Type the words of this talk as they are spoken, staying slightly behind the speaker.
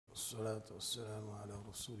والصلاة والسلام على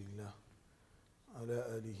رسول الله على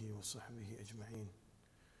آله وصحبه أجمعين.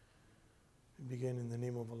 We begin in the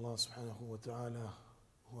name of Allah subhanahu wa ta'ala,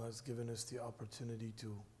 who has given us the opportunity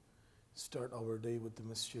to start our day with the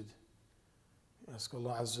Masjid. We ask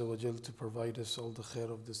Allah Azza wa Jal to provide us all the khair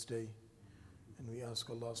of this day, and we ask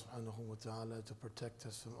Allah subhanahu wa ta'ala to protect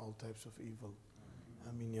us from all types of evil.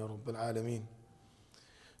 Ameen ya Rabbil Alameen.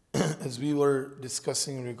 As we were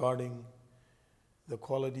discussing regarding the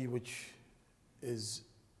quality which is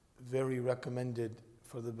very recommended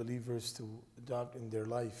for the believers to adopt in their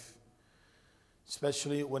life,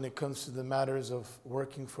 especially when it comes to the matters of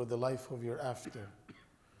working for the life of your after.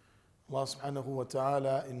 Allah subhanahu wa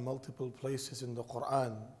ta'ala in multiple places in the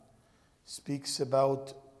Quran speaks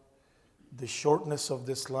about the shortness of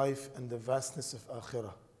this life and the vastness of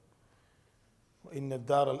akhirah. وَإِنَّ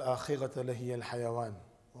الدَّارَ الْآخِرَةَ لَهِيَ الْحَيَوَانِ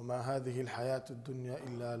وَمَا هَذِهِ الْحَيَاةُ الدُّنْيَا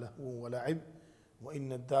إِلَّا لَهْوٌ وَلَعِبٌ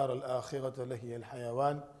وَإِنَّ الدَّارَ الْآخِرَةَ لَهِيَ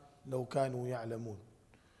الْحَيَوَانِ لَوْ كَانُوا يَعْلَمُونَ.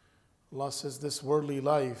 Allah says this worldly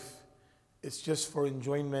life is just for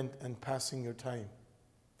enjoyment and passing your time.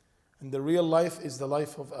 And the real life is the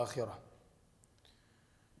life of akhirah.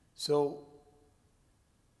 So,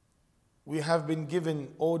 we have been given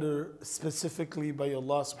order specifically by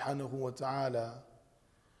Allah subhanahu wa ta'ala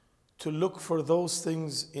to look for those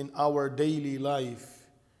things in our daily life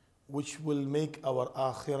which will make our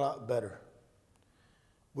akhirah better,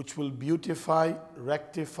 which will beautify,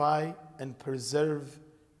 rectify, and preserve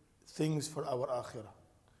things for our akhirah.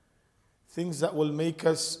 Things that will make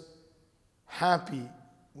us happy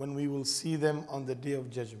when we will see them on the Day of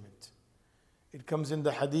Judgment. It comes in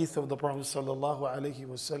the hadith of the Prophet sallallahu alaihi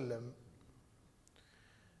wasallam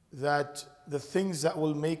that the things that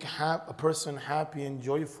will make a person happy and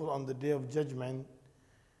joyful on the Day of Judgment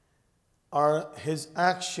are his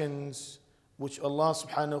actions which Allah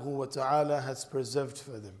subhanahu wa ta'ala has preserved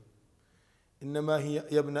for them. إِنَّمَا هِيَ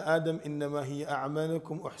يَا ابْنَ آدَمْ إِنَّمَا هِيَ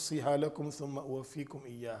أَعْمَالُكُمْ أُحْصِيهَا لَكُمْ ثُمَّ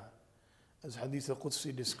أُوَفِّيكُمْ إِيَّاهَا. As Hadith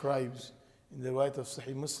al-Qudsi describes in the right of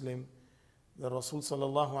Sahih Muslim, the Rasul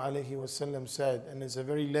sallallahu alayhi wa sallam said, and it's a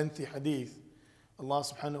very lengthy hadith, Allah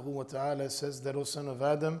subhanahu wa ta'ala says that, O son of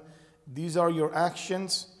Adam, these are your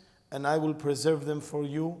actions and I will preserve them for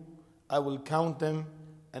you. I will count them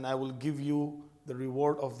and I will give you the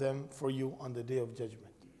reward of them for you on the Day of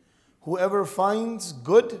Judgment. Whoever finds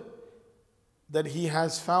good that he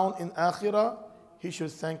has found in akhirah, he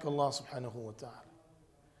should thank Allah subhanahu wa ta'ala.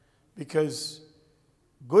 Because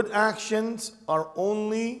good actions are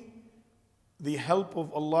only the help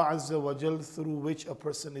of Allah Azza wa Jal through which a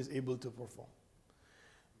person is able to perform.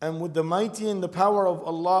 And with the mighty and the power of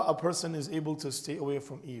Allah, a person is able to stay away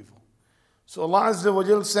from evil. So Allah Azza wa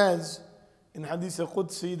Jal says in Hadith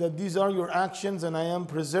al-Qudsi that these are your actions and I am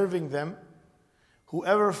preserving them.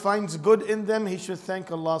 Whoever finds good in them, he should thank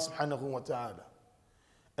Allah subhanahu wa ta'ala.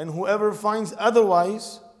 And whoever finds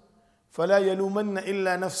otherwise, فَلَا يَلُومَنَّ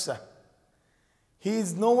إِلَّا نَفْسَهُ. He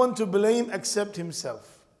is no one to blame except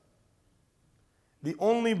himself. The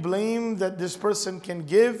only blame that this person can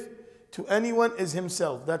give to anyone is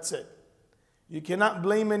himself. That's it. You cannot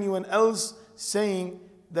blame anyone else saying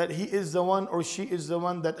that he is the one or she is the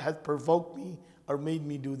one that has provoked me or made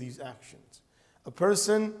me do these actions. A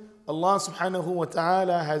person, Allah subhanahu wa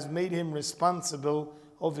ta'ala has made him responsible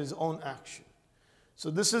of his own action.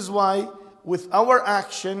 So this is why with our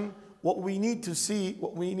action, what we need to see,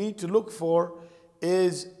 what we need to look for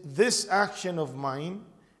is this action of mine,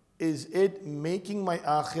 is it making my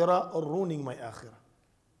akhirah or ruining my akhirah?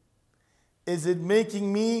 Is it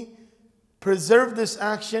making me preserve this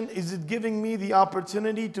action? Is it giving me the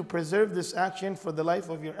opportunity to preserve this action for the life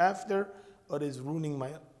of hereafter? Or is ruining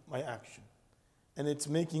my action? And it's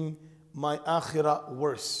making my akhirah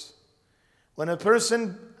worse. When a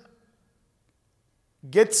person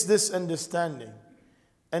gets this understanding,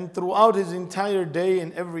 and throughout his entire day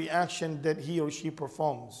and every action that he or she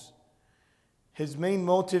performs, his main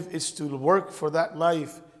motive is to work for that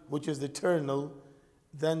life which is eternal,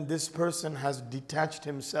 then this person has detached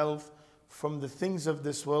himself from the things of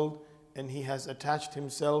this world and he has attached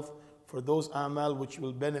himself for those a'mal which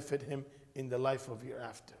will benefit him in the life of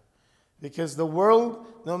hereafter. Because the world,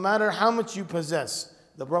 no matter how much you possess,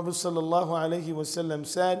 the Prophet ﷺ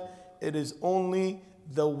said, it is only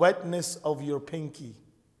the wetness of your pinky.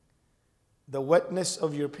 The wetness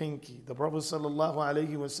of your pinky. The Prophet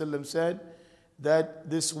ﷺ said that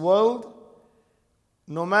this world,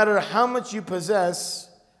 no matter how much you possess,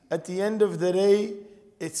 at the end of the day,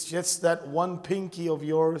 it's just that one pinky of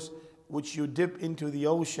yours which you dip into the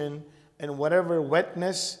ocean, and whatever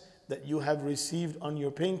wetness that you have received on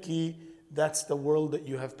your pinky, that's the world that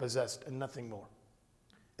you have possessed and nothing more.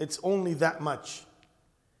 It's only that much.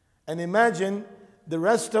 And imagine the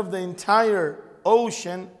rest of the entire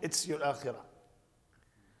ocean, it's your akhirah.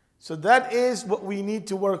 So that is what we need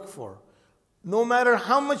to work for. No matter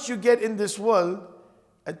how much you get in this world,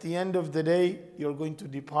 at the end of the day, you're going to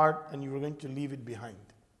depart and you're going to leave it behind.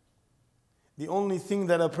 The only thing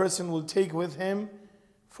that a person will take with him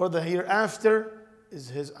for the hereafter is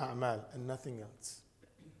his a'mal and nothing else.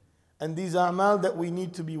 And these a'mal that we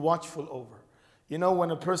need to be watchful over. You know, when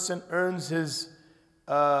a person earns his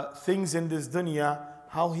things in this dunya,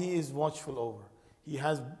 how he is watchful over. He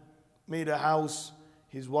has made a house,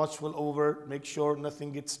 he's watchful over, make sure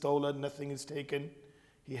nothing gets stolen, nothing is taken.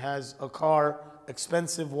 He has a car,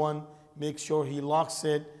 expensive one, make sure he locks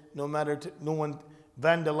it, no one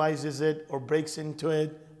vandalizes it or breaks into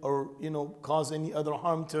it or cause any other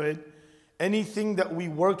harm to it. Anything that we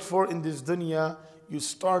worked for in this dunya, you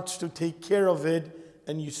start to take care of it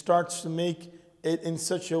and you start to make it in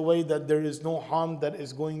such a way that there is no harm that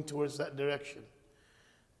is going towards that direction.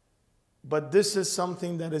 But this is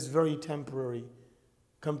something that is very temporary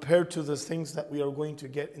compared to the things that we are going to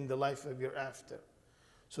get in the life of hereafter.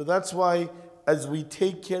 So that's why as we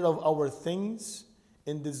take care of our things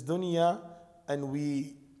in this dunya and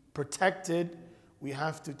we protect it, we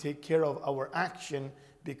have to take care of our action,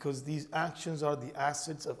 because these actions are the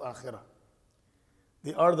assets of akhirah.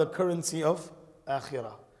 They are the currency of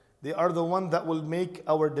akhirah. They are the one that will make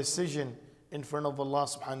our decision in front of Allah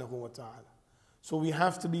subhanahu wa ta'ala. So we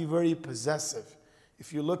have to be very possessive.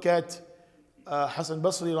 If you look at Hassan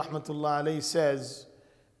Basri rahmatullah alayhi says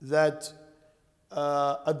that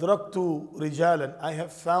adraktu rijalan, I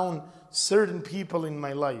have found certain people in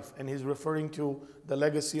my life, and he's referring to the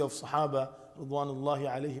legacy of Sahaba ridwanullahi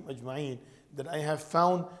alayhim ajma'een, that I have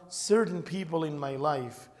found certain people in my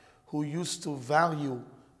life who used to value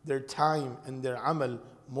their time and their amal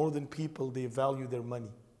more than people they value their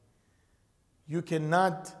money. You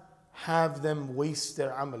cannot have them waste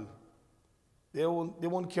their amal. They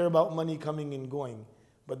won't care about money coming and going,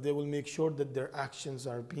 but they will make sure that their actions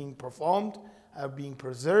are being performed, are being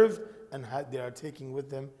preserved, and they are taking with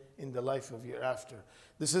them in the life of hereafter.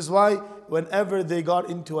 This is why whenever they got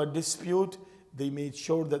into a dispute, they made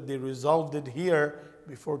sure that they resolved it here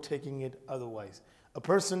before taking it otherwise. A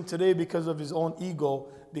person today, because of his own ego,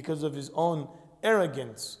 because of his own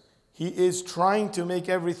arrogance, he is trying to make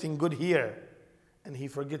everything good here, and he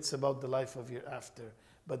forgets about the life of hereafter.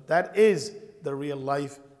 But that is the real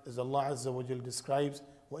life, as Allah Azza wa Jal describes,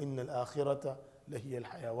 وَإِنَّ الْآخِرَةَ لَهِيَ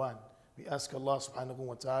الْحَيَوَانِ. We ask Allah subhanahu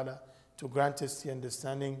wa ta'ala to grant us the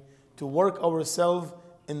understanding, to work ourselves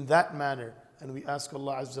in that manner. And we ask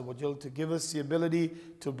Allah Azza wa Jal to give us the ability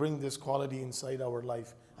to bring this quality inside our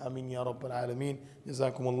life. Ameen ya Rabbal Alameen.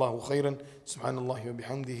 Jazakum Allahu khairan. Subhanallah wa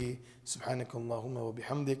bihamdihi. Subhanaka Allahumma wa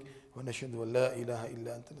bihamdik. Wa nashhadu an la ilaha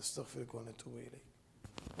illa anta nastaghfiruka wa natubu ilayk.